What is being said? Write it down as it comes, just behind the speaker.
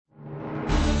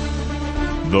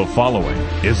The following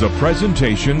is a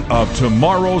presentation of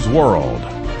Tomorrow's World.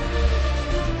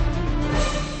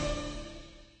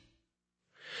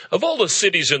 Of all the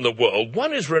cities in the world,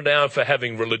 one is renowned for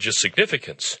having religious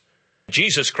significance.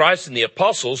 Jesus Christ and the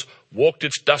apostles walked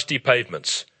its dusty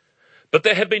pavements. But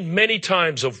there have been many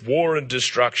times of war and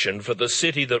destruction for the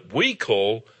city that we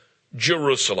call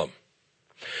Jerusalem.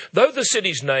 Though the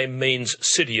city's name means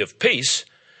City of Peace,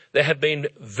 there have been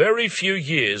very few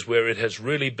years where it has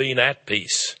really been at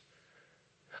peace.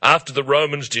 After the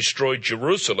Romans destroyed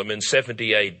Jerusalem in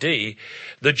 70 AD,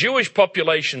 the Jewish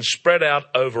population spread out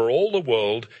over all the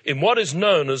world in what is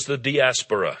known as the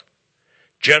diaspora.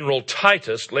 General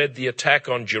Titus led the attack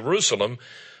on Jerusalem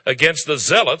against the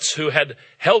zealots who had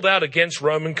held out against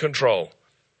Roman control.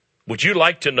 Would you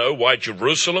like to know why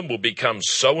Jerusalem will become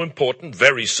so important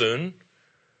very soon?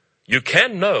 You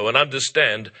can know and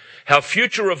understand how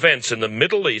future events in the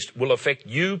Middle East will affect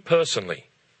you personally.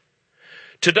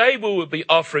 Today we will be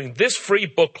offering this free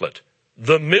booklet,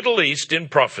 The Middle East in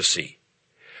Prophecy.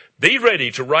 Be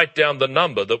ready to write down the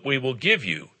number that we will give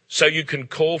you so you can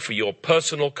call for your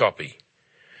personal copy.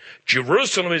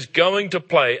 Jerusalem is going to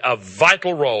play a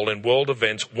vital role in world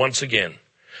events once again.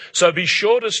 So be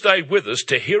sure to stay with us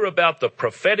to hear about the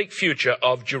prophetic future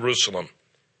of Jerusalem.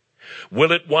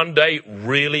 Will it one day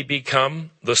really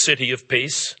become the city of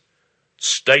peace?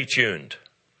 Stay tuned.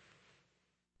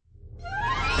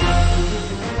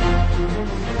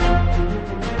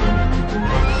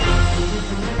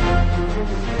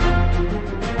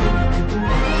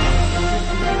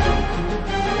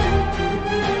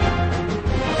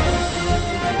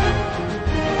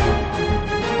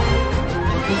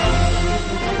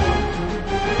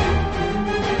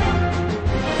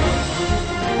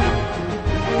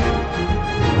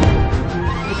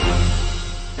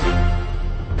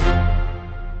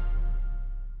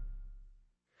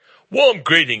 Warm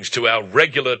greetings to our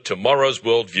regular Tomorrow's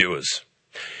World viewers.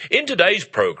 In today's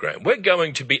program, we're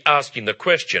going to be asking the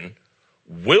question,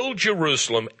 will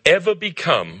Jerusalem ever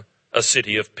become a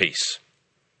city of peace?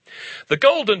 The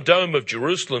golden dome of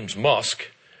Jerusalem's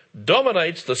mosque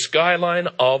dominates the skyline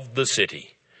of the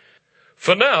city.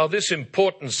 For now, this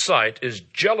important site is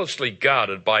jealously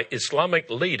guarded by Islamic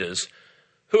leaders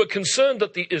who are concerned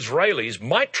that the Israelis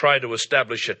might try to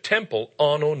establish a temple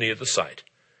on or near the site.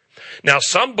 Now,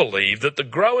 some believe that the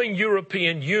growing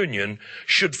European Union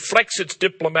should flex its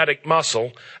diplomatic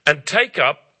muscle and take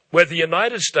up where the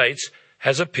United States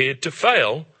has appeared to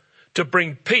fail to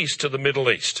bring peace to the Middle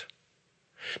East.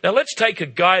 Now, let's take a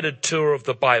guided tour of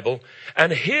the Bible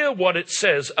and hear what it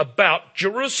says about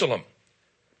Jerusalem.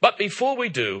 But before we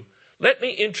do, let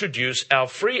me introduce our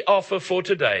free offer for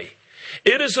today.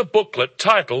 It is a booklet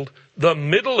titled The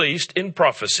Middle East in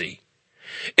Prophecy.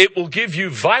 It will give you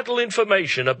vital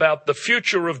information about the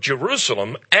future of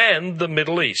Jerusalem and the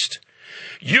Middle East.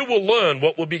 You will learn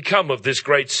what will become of this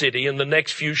great city in the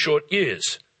next few short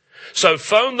years. So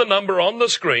phone the number on the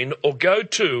screen or go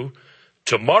to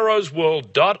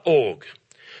tomorrowsworld.org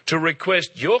to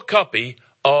request your copy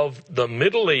of The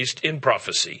Middle East in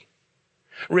Prophecy.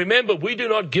 Remember, we do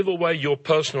not give away your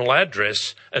personal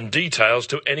address and details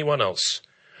to anyone else.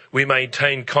 We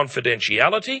maintain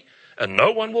confidentiality and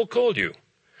no one will call you.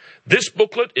 This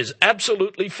booklet is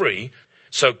absolutely free,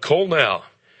 so call now.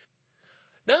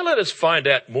 Now let us find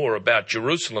out more about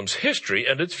Jerusalem's history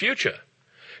and its future.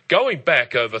 Going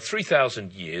back over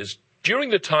 3,000 years, during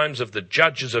the times of the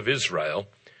judges of Israel,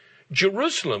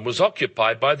 Jerusalem was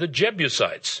occupied by the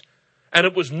Jebusites, and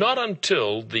it was not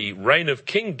until the reign of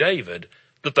King David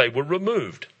that they were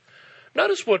removed.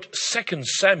 Notice what 2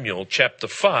 Samuel chapter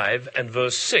 5 and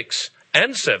verse 6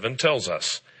 and 7 tells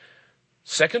us.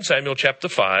 2 Samuel chapter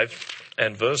 5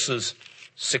 and verses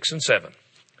 6 and 7.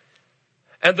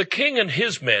 And the king and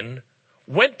his men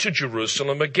went to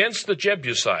Jerusalem against the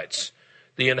Jebusites,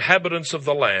 the inhabitants of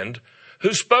the land,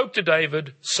 who spoke to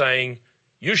David, saying,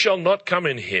 You shall not come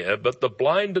in here, but the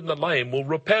blind and the lame will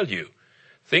repel you,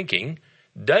 thinking,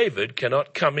 David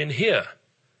cannot come in here.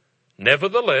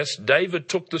 Nevertheless, David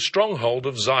took the stronghold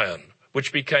of Zion,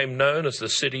 which became known as the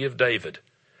city of David.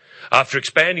 After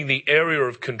expanding the area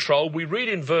of control, we read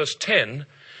in verse 10,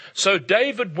 So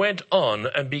David went on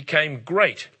and became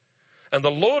great, and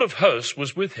the Lord of hosts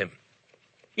was with him.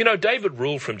 You know, David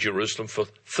ruled from Jerusalem for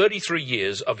 33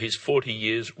 years of his 40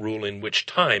 years rule, in which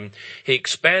time he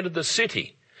expanded the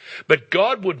city. But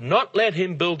God would not let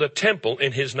him build a temple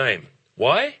in his name.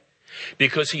 Why?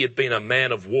 Because he had been a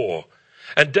man of war,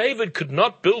 and David could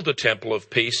not build a temple of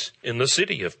peace in the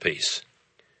city of peace.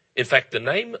 In fact, the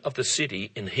name of the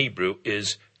city in Hebrew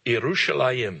is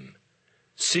Yerushalayim,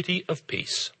 city of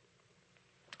peace.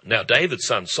 Now, David's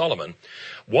son Solomon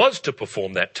was to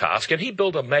perform that task, and he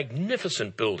built a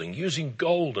magnificent building using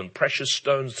gold and precious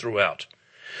stones throughout.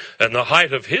 In the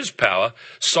height of his power,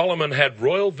 Solomon had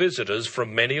royal visitors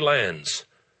from many lands.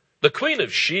 The Queen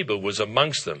of Sheba was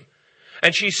amongst them,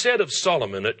 and she said of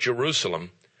Solomon at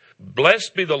Jerusalem,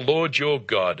 "Blessed be the Lord your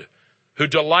God, who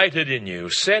delighted in you,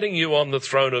 setting you on the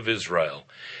throne of Israel,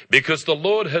 because the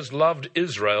Lord has loved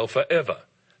Israel forever.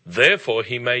 Therefore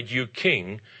he made you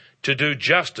king to do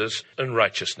justice and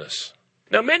righteousness."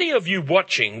 Now, many of you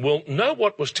watching will know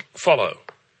what was to follow.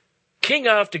 King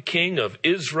after king of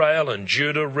Israel and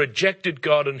Judah rejected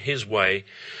God and his way,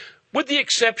 with the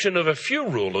exception of a few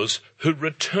rulers who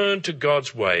returned to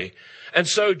God's way, and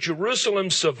so Jerusalem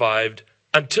survived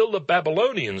until the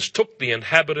Babylonians took the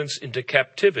inhabitants into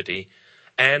captivity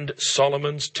and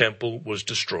Solomon's temple was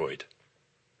destroyed.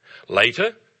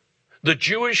 Later, the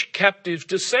Jewish captive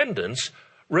descendants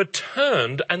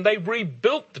returned and they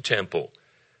rebuilt the temple,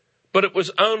 but it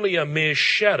was only a mere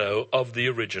shadow of the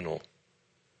original.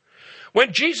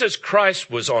 When Jesus Christ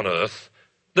was on earth,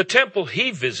 the temple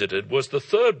he visited was the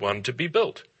third one to be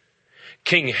built.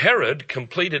 King Herod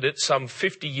completed it some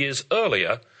 50 years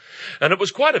earlier, and it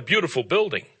was quite a beautiful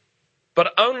building,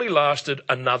 but only lasted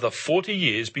another 40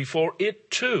 years before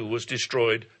it too was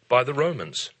destroyed by the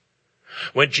Romans.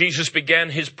 When Jesus began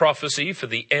his prophecy for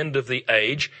the end of the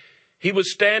age, he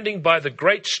was standing by the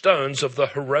great stones of the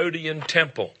Herodian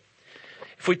temple.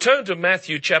 If we turn to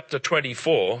Matthew chapter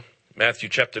 24,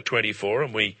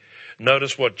 and we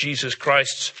notice what Jesus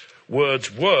Christ's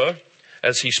words were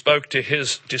as he spoke to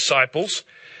his disciples,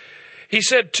 he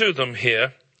said to them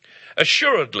here,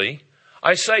 "Assuredly,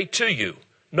 I say to you,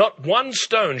 not one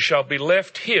stone shall be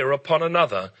left here upon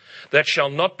another that shall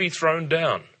not be thrown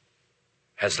down."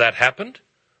 Has that happened?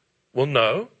 Well,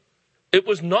 no. It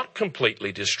was not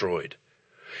completely destroyed.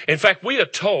 In fact, we are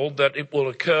told that it will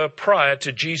occur prior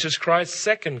to Jesus Christ's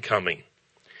second coming.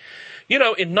 You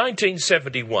know, in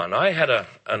 1971, I had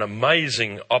an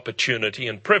amazing opportunity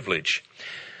and privilege.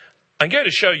 I'm going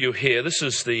to show you here, this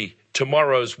is the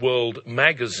Tomorrow's World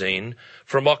magazine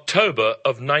from October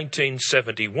of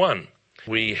 1971.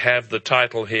 We have the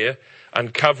title here,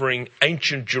 Uncovering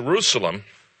Ancient Jerusalem.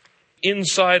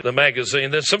 Inside the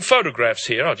magazine, there's some photographs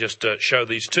here, I'll just show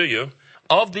these to you,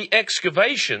 of the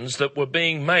excavations that were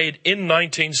being made in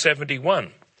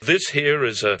 1971. This here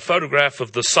is a photograph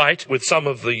of the site with some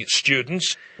of the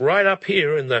students. Right up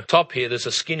here in the top here, there's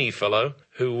a skinny fellow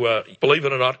who, believe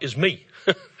it or not, is me.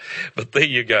 But there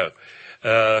you go.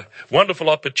 Wonderful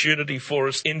opportunity for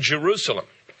us in Jerusalem.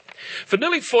 For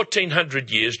nearly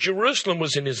 1,400 years, Jerusalem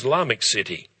was an Islamic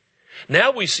city.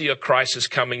 Now we see a crisis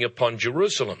coming upon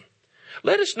Jerusalem.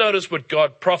 Let us notice what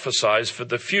God prophesies for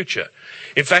the future.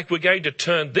 In fact, we're going to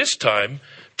turn this time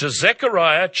to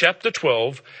Zechariah chapter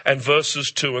 12 and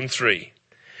verses 2 and 3.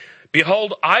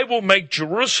 "Behold, I will make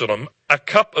Jerusalem a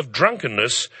cup of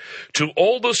drunkenness to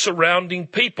all the surrounding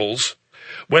peoples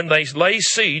when they lay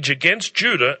siege against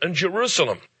Judah and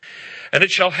Jerusalem. And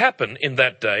it shall happen in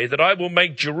that day that I will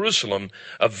make Jerusalem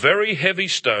a very heavy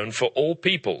stone for all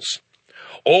peoples.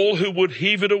 All who would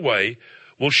heave it away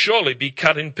will surely be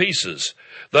cut in pieces,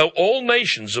 though all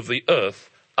nations of the earth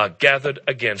are gathered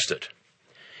against it."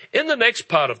 In the next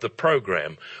part of the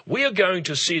program, we are going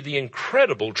to see the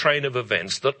incredible train of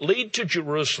events that lead to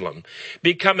Jerusalem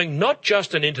becoming not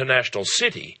just an international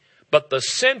city, but the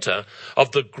center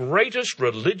of the greatest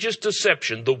religious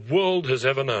deception the world has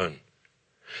ever known.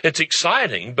 It's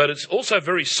exciting, but it's also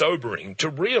very sobering to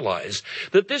realize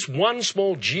that this one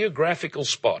small geographical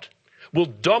spot will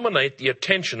dominate the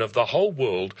attention of the whole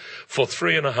world for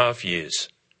 3.5 years.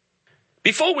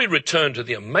 Before we return to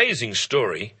the amazing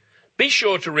story, be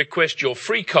sure to request your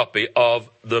free copy of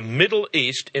The Middle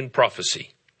East in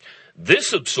Prophecy.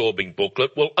 This absorbing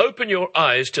booklet will open your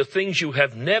eyes to things you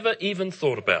have never even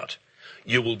thought about.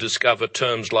 You will discover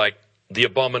terms like the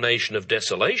abomination of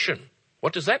desolation.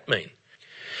 What does that mean?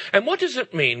 And what does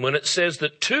it mean when it says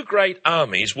that two great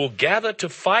armies will gather to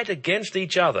fight against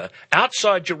each other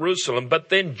outside Jerusalem, but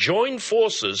then join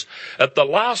forces at the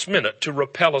last minute to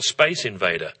repel a space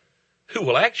invader, who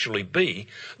will actually be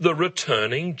the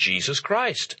returning Jesus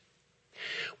Christ?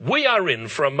 We are in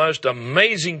for a most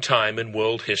amazing time in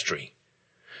world history.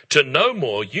 To know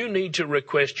more, you need to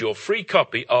request your free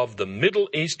copy of The Middle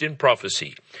East in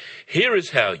Prophecy. Here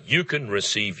is how you can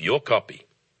receive your copy.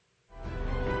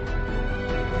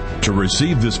 To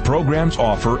receive this program's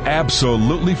offer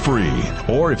absolutely free,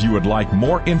 or if you would like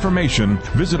more information,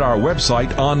 visit our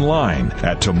website online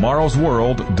at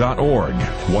tomorrowsworld.org.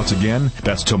 Once again,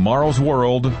 that's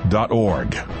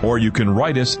tomorrowsworld.org. Or you can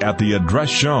write us at the address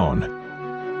shown.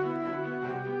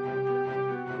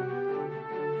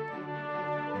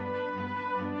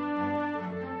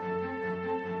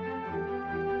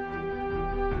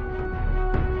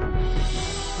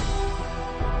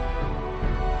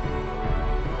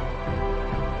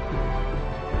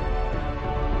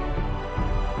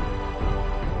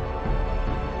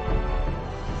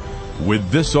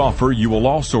 With this offer, you will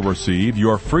also receive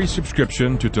your free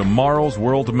subscription to Tomorrow's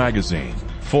World magazine,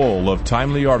 full of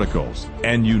timely articles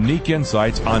and unique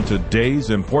insights on today's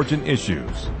important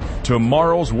issues.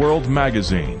 Tomorrow's World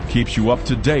magazine keeps you up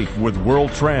to date with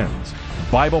world trends,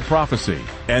 Bible prophecy,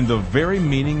 and the very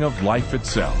meaning of life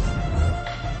itself.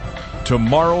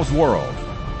 Tomorrow's World.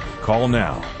 Call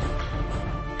now.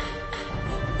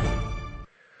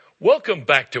 Welcome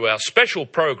back to our special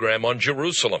program on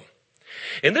Jerusalem.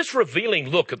 In this revealing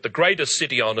look at the greatest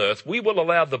city on earth, we will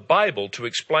allow the Bible to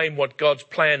explain what God's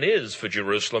plan is for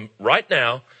Jerusalem right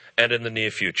now and in the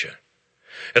near future.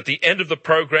 At the end of the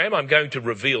program, I'm going to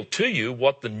reveal to you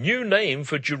what the new name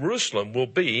for Jerusalem will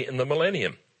be in the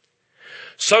millennium.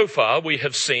 So far, we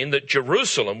have seen that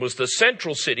Jerusalem was the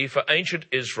central city for ancient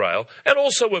Israel and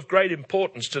also of great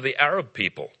importance to the Arab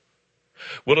people.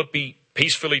 Will it be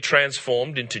peacefully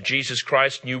transformed into Jesus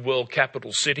Christ's new world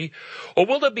capital city, or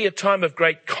will there be a time of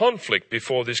great conflict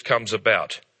before this comes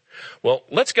about? Well,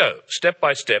 let's go step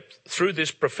by step through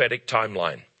this prophetic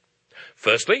timeline.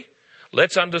 Firstly,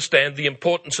 let's understand the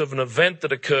importance of an event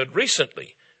that occurred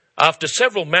recently. After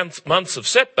several months of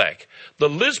setback, the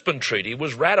Lisbon Treaty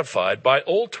was ratified by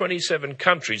all 27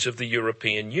 countries of the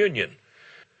European Union.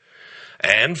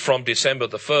 And from December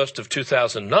the 1st of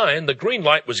 2009, the green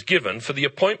light was given for the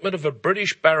appointment of a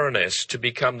British baroness to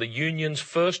become the Union's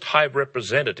first High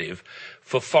Representative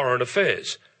for Foreign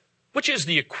Affairs, which is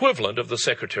the equivalent of the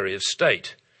Secretary of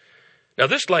State. Now,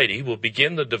 this lady will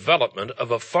begin the development of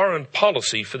a foreign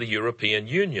policy for the European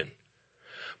Union.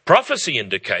 Prophecy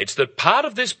indicates that part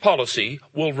of this policy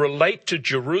will relate to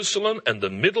Jerusalem and the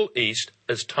Middle East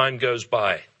as time goes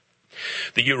by.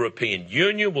 The European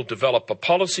Union will develop a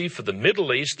policy for the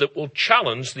Middle East that will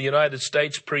challenge the United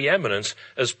States' preeminence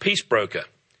as peace broker.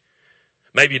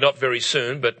 Maybe not very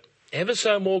soon, but ever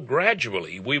so more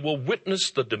gradually, we will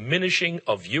witness the diminishing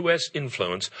of U.S.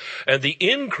 influence and the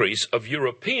increase of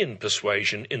European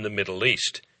persuasion in the Middle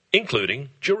East,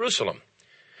 including Jerusalem.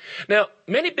 Now,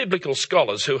 many biblical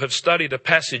scholars who have studied a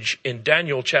passage in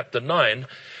Daniel chapter 9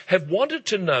 have wanted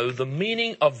to know the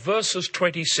meaning of verses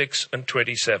 26 and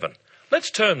 27.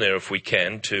 Let's turn there, if we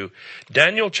can, to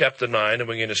Daniel chapter 9, and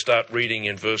we're going to start reading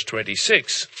in verse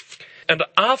 26. And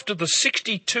after the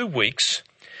 62 weeks,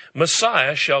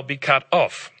 Messiah shall be cut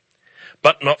off,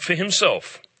 but not for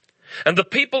himself. And the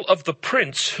people of the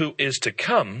prince who is to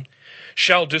come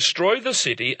shall destroy the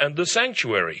city and the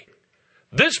sanctuary.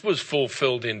 This was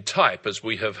fulfilled in type, as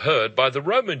we have heard, by the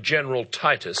Roman general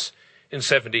Titus in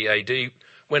 70 AD,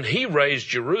 when he razed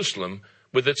Jerusalem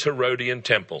with its Herodian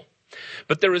temple.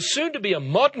 But there is soon to be a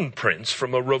modern prince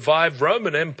from a revived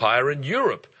Roman Empire in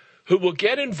Europe who will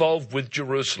get involved with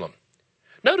Jerusalem.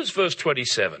 Notice verse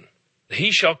 27.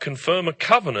 He shall confirm a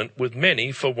covenant with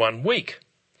many for 1 week.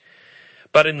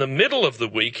 But in the middle of the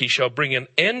week he shall bring an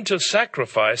end to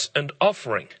sacrifice and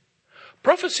offering.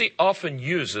 Prophecy often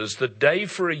uses the day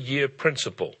for a year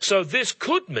principle. So this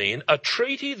could mean a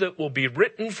treaty that will be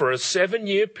written for a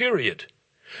 7-year period.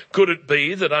 Could it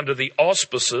be that under the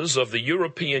auspices of the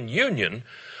European Union,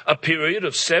 a period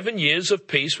of 7 years of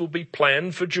peace will be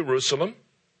planned for Jerusalem?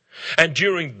 And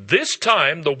during this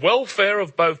time, the welfare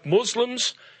of both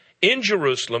Muslims in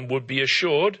Jerusalem would be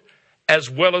assured, as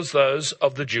well as those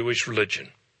of the Jewish religion.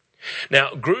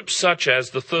 Now, groups such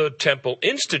as the Third Temple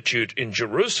Institute in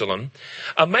Jerusalem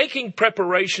are making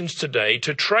preparations today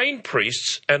to train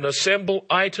priests and assemble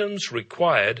items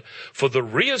required for the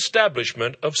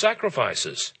re-establishment of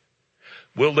sacrifices.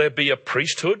 Will there be a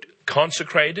priesthood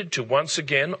consecrated to once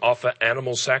again offer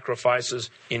animal sacrifices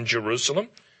in Jerusalem?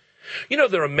 You know,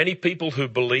 there are many people who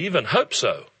believe and hope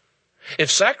so.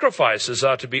 If sacrifices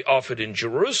are to be offered in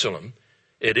Jerusalem,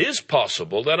 it is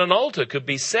possible that an altar could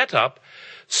be set up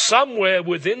somewhere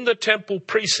within the temple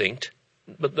precinct,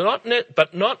 but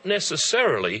not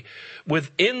necessarily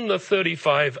within the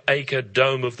 35-acre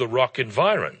Dome of the Rock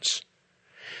environs.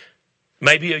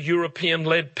 Maybe a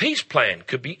European-led peace plan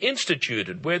could be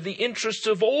instituted where the interests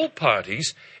of all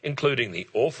parties, including the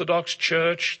Orthodox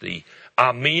Church, the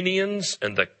Armenians,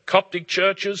 and the Coptic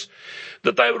churches,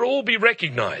 that they would all be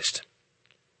recognized.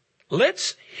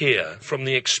 Let's hear from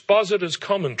the Expositor's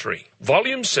Commentary,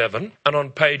 Volume 7, and on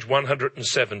page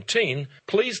 117.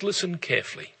 Please listen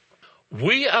carefully.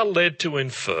 We are led to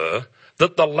infer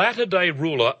that the latter-day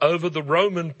ruler over the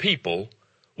Roman people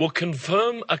will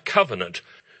confirm a covenant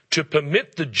to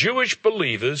permit the Jewish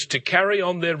believers to carry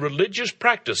on their religious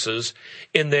practices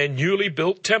in their newly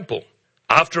built temple.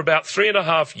 After about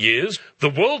 3.5 years, the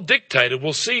world dictator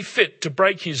will see fit to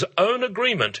break his own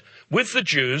agreement with the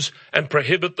Jews and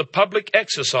prohibit the public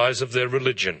exercise of their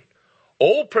religion.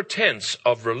 All pretense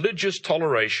of religious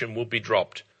toleration will be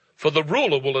dropped. For the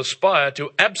ruler will aspire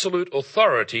to absolute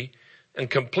authority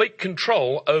and complete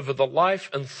control over the life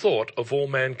and thought of all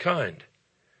mankind.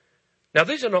 Now,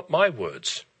 these are not my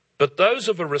words, but those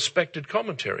of a respected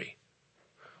commentary.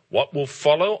 What will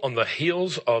follow on the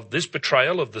heels of this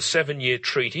betrayal of the 7-year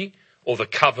treaty or the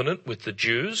covenant with the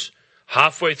Jews,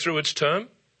 halfway through its term?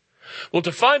 Well,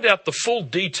 to find out the full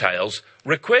details,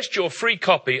 request your free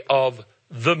copy of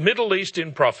The Middle East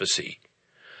in Prophecy.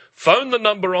 Phone the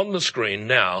number on the screen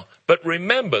now, but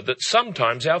remember that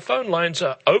sometimes our phone lines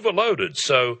are overloaded,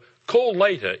 so call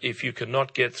later if you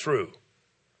cannot get through.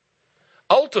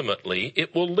 Ultimately,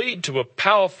 it will lead to a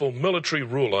powerful military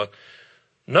ruler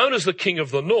known as the King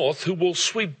of the North, who will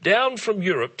sweep down from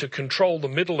Europe to control the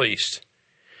Middle East.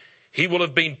 He will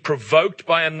have been provoked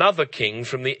by another king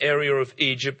from the area of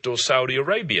Egypt or Saudi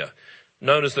Arabia,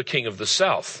 known as the King of the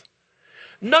South.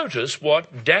 Notice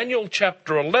what Daniel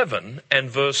chapter 11 and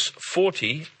verse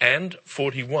 40 and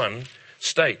 41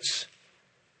 states.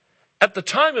 At the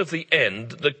time of the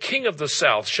end, the King of the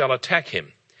South shall attack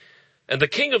him, and the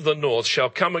King of the North shall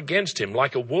come against him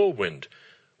like a whirlwind,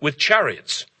 with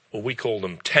chariots, or we call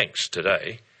them tanks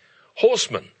today,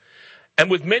 horsemen,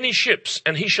 and with many ships,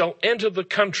 and he shall enter the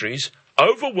countries,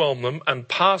 overwhelm them, and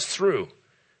pass through.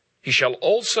 He shall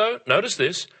also, notice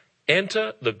this,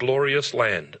 enter the glorious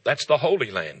land. That's the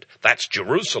Holy Land. That's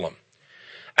Jerusalem.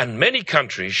 And many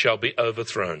countries shall be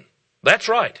overthrown. That's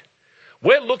right.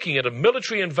 We're looking at a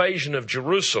military invasion of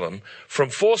Jerusalem from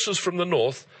forces from the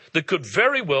north that could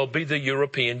very well be the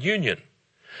European Union.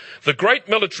 The great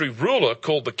military ruler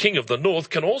called the King of the North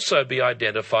can also be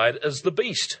identified as the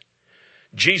beast.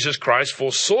 Jesus Christ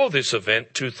foresaw this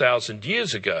event 2,000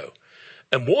 years ago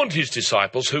and warned his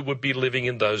disciples who would be living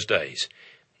in those days.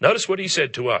 Notice what he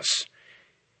said to us.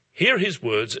 Hear his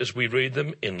words as we read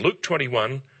them in Luke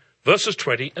 21, verses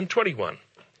 20 and 21.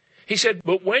 He said,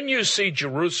 "But when you see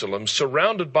Jerusalem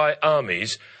surrounded by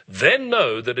armies, then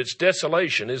know that its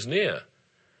desolation is near.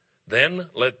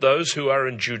 Then let those who are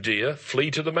in Judea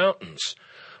flee to the mountains.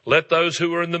 Let those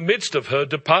who are in the midst of her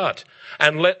depart,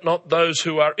 and let not those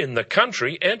who are in the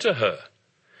country enter her."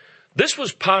 This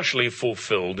was partially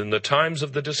fulfilled in the times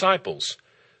of the disciples.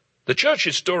 The church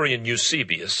historian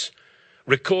Eusebius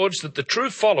records that the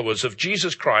true followers of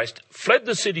Jesus Christ fled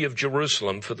the city of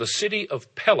Jerusalem for the city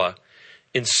of Pella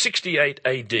in 68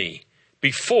 AD,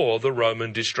 before the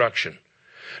Roman destruction.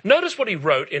 Notice what he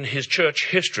wrote in his church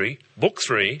history, book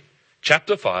 3,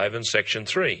 chapter 5 and section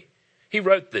 3. He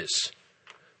wrote this: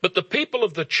 "But the people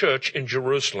of the church in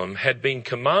Jerusalem had been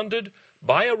commanded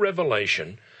by a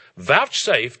revelation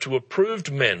vouchsafed to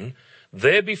approved men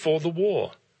there before the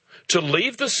war, to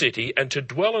leave the city and to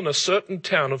dwell in a certain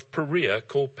town of Perea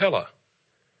called Pella."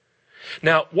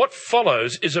 Now, what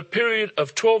follows is a period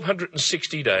of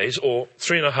 1,260 days, or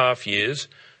 3.5 years,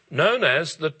 known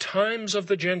as the times of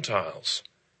the Gentiles.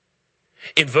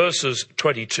 In verses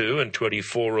 22 and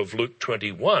 24 of Luke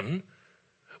 21,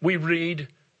 we read,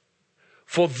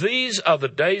 "For these are the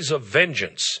days of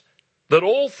vengeance, that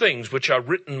all things which are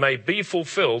written may be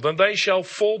fulfilled, and they shall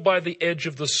fall by the edge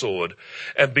of the sword,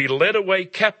 and be led away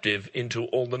captive into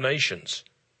all the nations.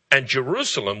 And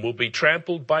Jerusalem will be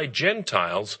trampled by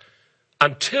Gentiles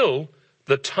until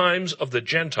the times of the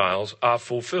Gentiles are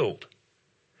fulfilled."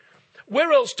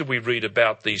 Where else do we read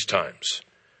about these times?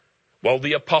 Well,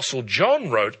 the Apostle John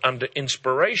wrote under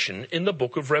inspiration in the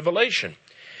book of Revelation.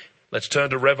 Let's turn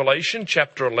to Revelation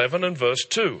chapter 11 and verse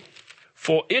 2.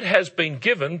 "For it has been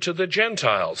given to the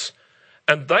Gentiles,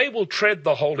 and they will tread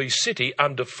the holy city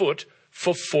underfoot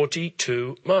for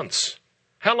 42 months.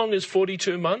 How long is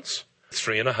 42 months?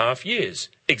 3.5 years.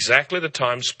 Exactly the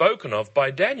time spoken of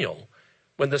by Daniel,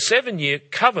 when the 7-year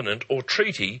covenant or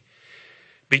treaty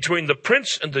between the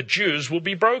prince and the Jews will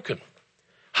be broken,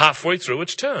 halfway through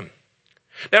its term.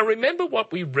 Now remember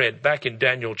what we read back in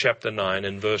Daniel chapter 9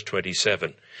 and verse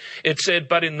 27. It said,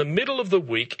 "But in the middle of the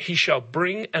week he shall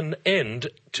bring an end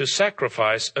to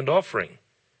sacrifice and offering,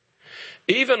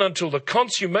 even until the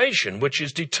consummation which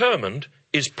is determined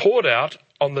is poured out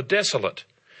on the desolate."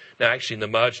 Now actually in the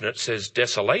margin it says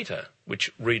desolator,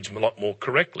 which reads a lot more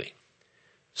correctly.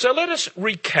 So let us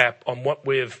recap on what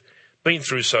we've been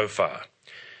through so far.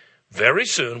 Very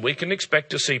soon we can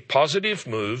expect to see positive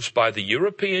moves by the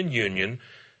European Union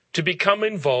to become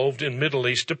involved in Middle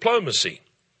East diplomacy.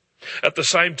 At the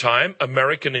same time,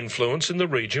 American influence in the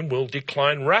region will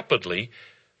decline rapidly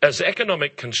as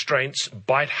economic constraints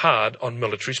bite hard on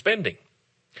military spending.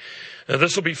 Now,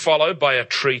 this will be followed by a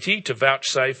treaty to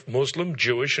vouchsafe Muslim,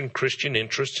 Jewish and Christian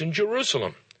interests in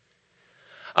Jerusalem.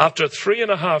 After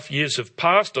 3.5 years have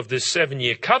passed of this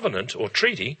 7-year covenant or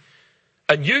treaty,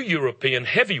 a new European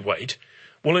heavyweight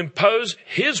will impose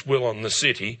his will on the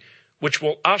city, which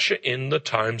will usher in the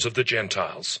times of the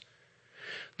Gentiles.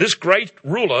 This great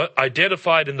ruler,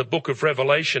 identified in the book of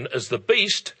Revelation as the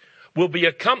beast, will be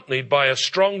accompanied by a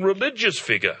strong religious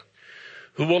figure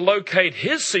who will locate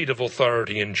his seat of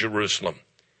authority in Jerusalem.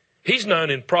 He's known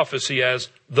in prophecy as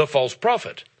the false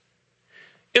prophet.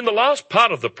 In the last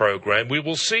part of the program, we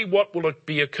will see what will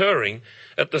be occurring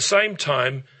at the same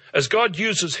time as God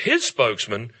uses his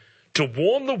spokesman to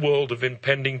warn the world of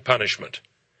impending punishment.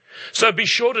 So be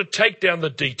sure to take down the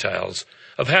details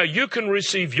of how you can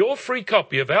receive your free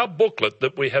copy of our booklet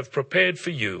that we have prepared for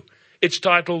you. It's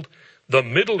titled, The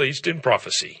Middle East in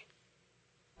Prophecy.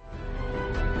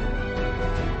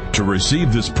 To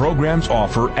receive this program's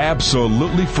offer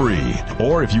absolutely free,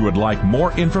 or if you would like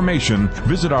more information,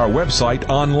 visit our website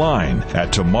online at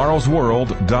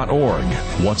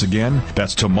tomorrowsworld.org. Once again,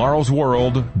 that's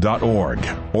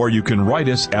tomorrowsworld.org. Or you can write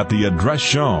us at the address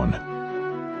shown.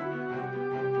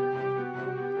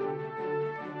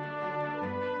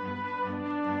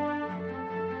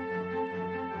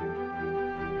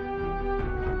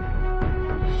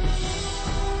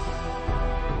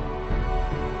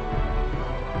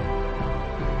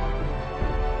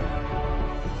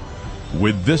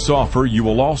 With this offer, you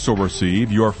will also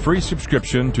receive your free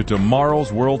subscription to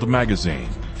Tomorrow's World magazine,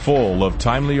 full of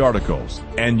timely articles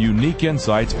and unique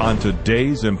insights on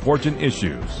today's important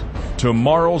issues.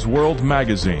 Tomorrow's World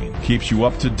magazine keeps you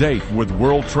up to date with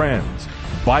world trends,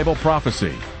 Bible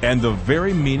prophecy, and the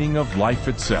very meaning of life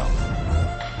itself.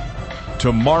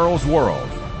 Tomorrow's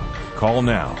World. Call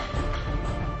now.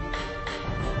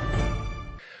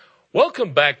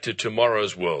 Welcome back to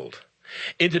Tomorrow's World.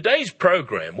 In today's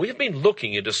program, we have been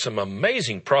looking into some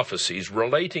amazing prophecies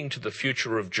relating to the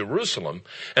future of Jerusalem,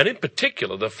 and in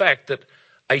particular the fact that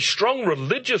a strong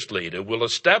religious leader will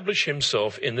establish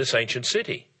himself in this ancient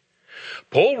city.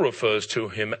 Paul refers to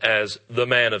him as the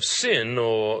man of sin,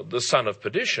 or the son of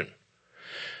perdition.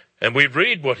 And we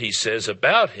read what he says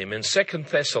about him in 2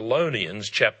 Thessalonians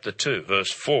chapter 2,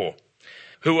 verse 4.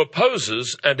 Who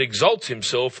opposes and exalts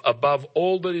himself above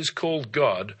all that is called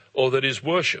God or that is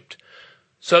worshipped,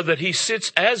 so that he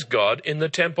sits as God in the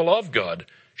temple of God,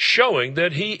 showing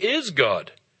that he is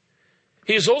God.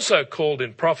 He is also called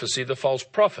in prophecy the false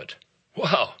prophet.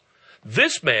 Wow!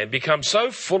 This man becomes so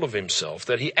full of himself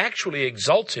that he actually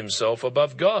exalts himself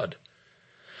above God.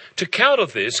 To counter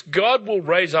this, God will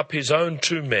raise up his own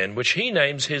 2 men, which he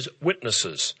names his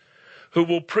witnesses, who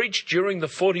will preach during the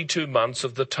 42 months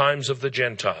of the times of the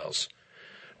Gentiles.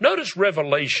 Notice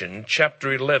Revelation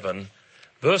chapter 11,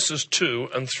 verses 2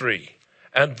 and 3.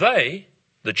 And they,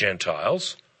 the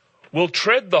Gentiles, will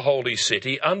tread the holy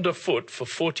city underfoot for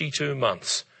 42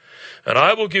 months. And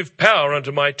I will give power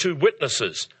unto my 2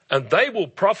 witnesses, and they will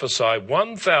prophesy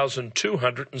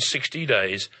 1,260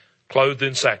 days, clothed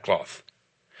in sackcloth.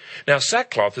 Now,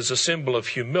 sackcloth is a symbol of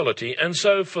humility, and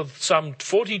so for some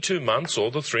 42 months,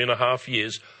 or the 3.5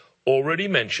 years already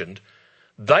mentioned,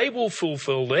 they will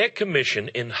fulfill their commission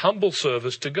in humble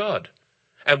service to God.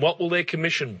 And what will their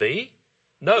commission be?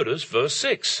 Notice verse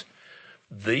 6.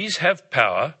 These have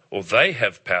power, or they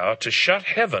have power, to shut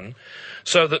heaven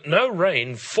so that no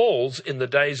rain falls in the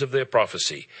days of their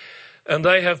prophecy. And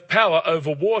they have power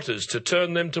over waters to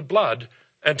turn them to blood,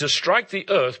 and to strike the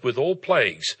earth with all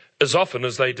plagues, as often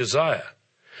as they desire.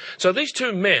 So these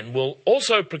 2 men will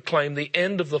also proclaim the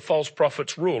end of the false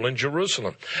prophet's rule in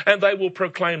Jerusalem, and they will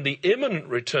proclaim the imminent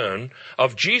return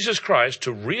of Jesus Christ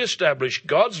to re-establish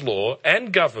God's law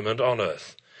and government on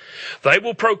earth. They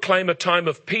will proclaim a time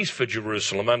of peace for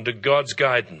Jerusalem under God's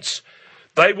guidance.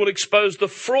 They will expose the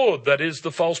fraud that is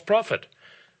the false prophet.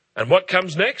 And what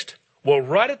comes next? Well,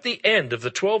 right at the end of the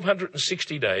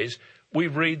 1,260 days, we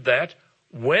read that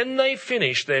when they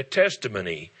finish their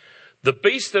testimony, the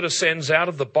beast that ascends out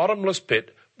of the bottomless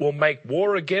pit will make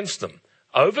war against them,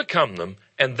 overcome them,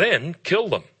 and then kill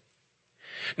them.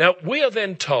 Now, we are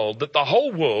then told that the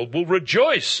whole world will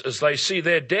rejoice as they see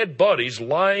their dead bodies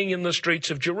lying in the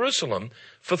streets of Jerusalem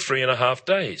for 3.5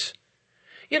 days.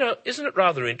 You know, isn't it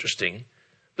rather interesting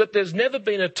that there's never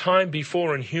been a time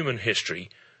before in human history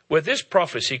where this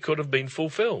prophecy could have been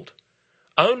fulfilled?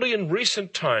 Only in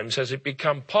recent times has it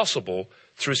become possible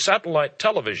through satellite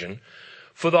television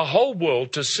for the whole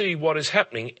world to see what is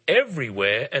happening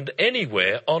everywhere and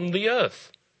anywhere on the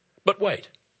earth. But wait.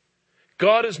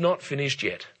 God is not finished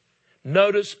yet.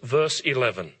 Notice verse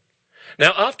 11.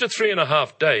 Now after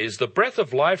 3.5 days, the breath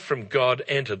of life from God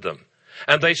entered them,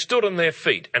 and they stood on their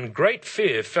feet, and great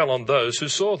fear fell on those who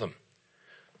saw them.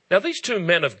 Now these 2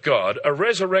 men of God are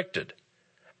resurrected.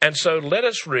 And so let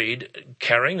us read,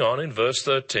 carrying on in verse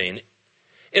 13.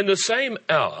 In the same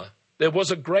hour there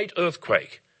was a great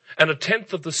earthquake, and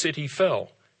 1/10 of the city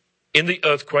fell. In the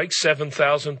earthquake,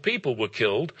 7,000 people were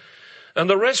killed, and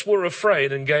the rest were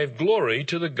afraid and gave glory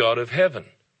to the God of heaven.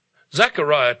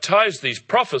 Zechariah ties these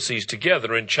prophecies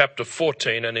together in chapter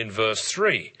 14 and in verse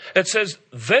 3. It says,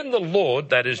 "Then the Lord,"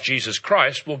 that is Jesus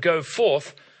Christ, "will go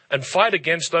forth and fight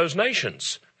against those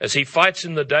nations, as he fights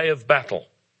in the day of battle.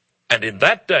 And in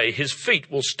that day his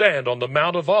feet will stand on the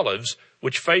Mount of Olives,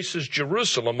 which faces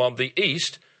Jerusalem on the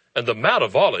east, and the Mount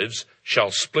of Olives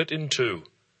shall split in two."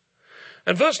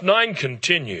 And verse 9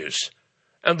 continues,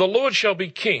 "And the Lord shall be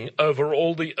king over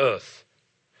all the earth."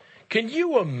 Can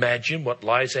you imagine what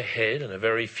lies ahead in a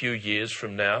very few years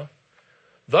from now?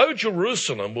 Though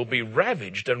Jerusalem will be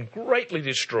ravaged and greatly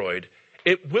destroyed,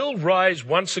 it will rise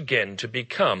once again to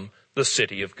become the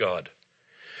city of God.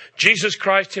 Jesus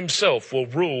Christ himself will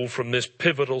rule from this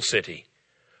pivotal city.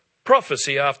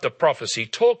 Prophecy after prophecy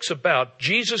talks about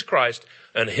Jesus Christ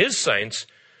and his saints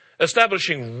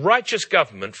establishing righteous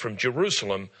government from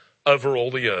Jerusalem over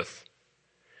all the earth.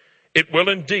 It will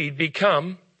indeed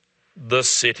become the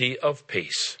city of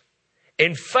peace.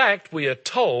 In fact, we are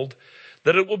told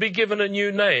that it will be given a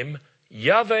new name,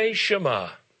 Yahweh Shema.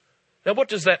 Now, what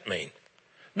does that mean?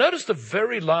 Notice the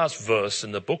very last verse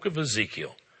in the book of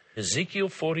Ezekiel, Ezekiel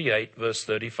 48, verse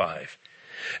 35.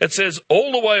 It says,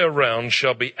 "All the way around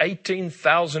shall be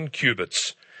 18,000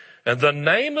 cubits, and the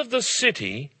name of the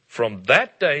city from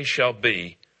that day shall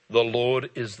be, the Lord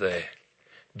is there."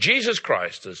 Jesus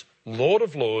Christ, as Lord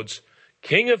of Lords,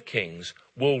 King of Kings,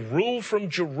 will rule from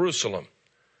Jerusalem.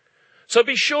 So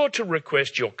be sure to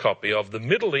request your copy of the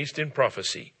Middle East in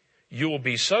Prophecy. You will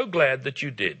be so glad that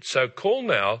you did. So call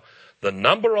now the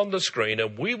number on the screen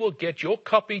and we will get your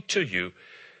copy to you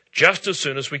just as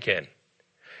soon as we can.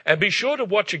 And be sure to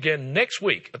watch again next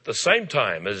week at the same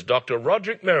time as Dr.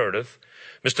 Roderick Meredith,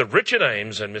 Mr. Richard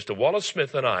Ames, and Mr. Wallace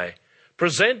Smith and I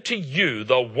present to you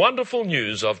the wonderful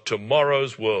news of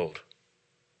tomorrow's world.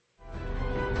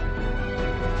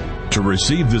 To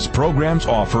receive this program's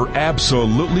offer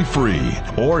absolutely free,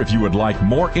 or if you would like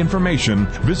more information,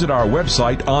 visit our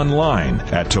website online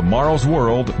at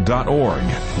tomorrowsworld.org.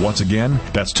 Once again,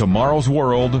 that's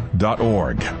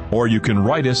tomorrowsworld.org. Or you can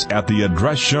write us at the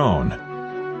address shown.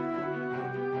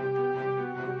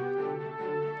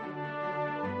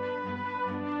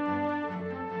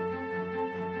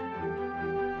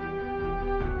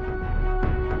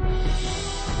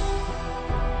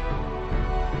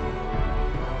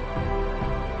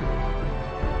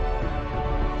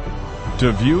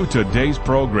 To view today's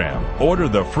program, order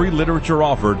the free literature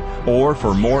offered, or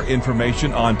for more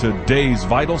information on today's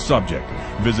vital subject,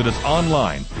 visit us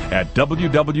online at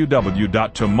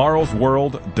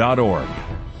www.tomorrowsworld.org.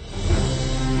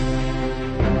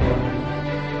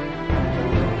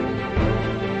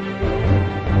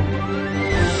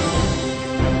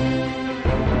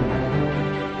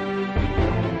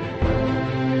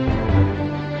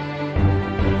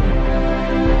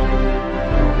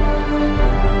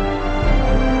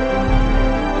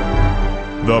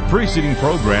 The preceding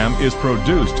program is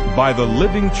produced by the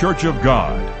Living Church of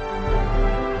God.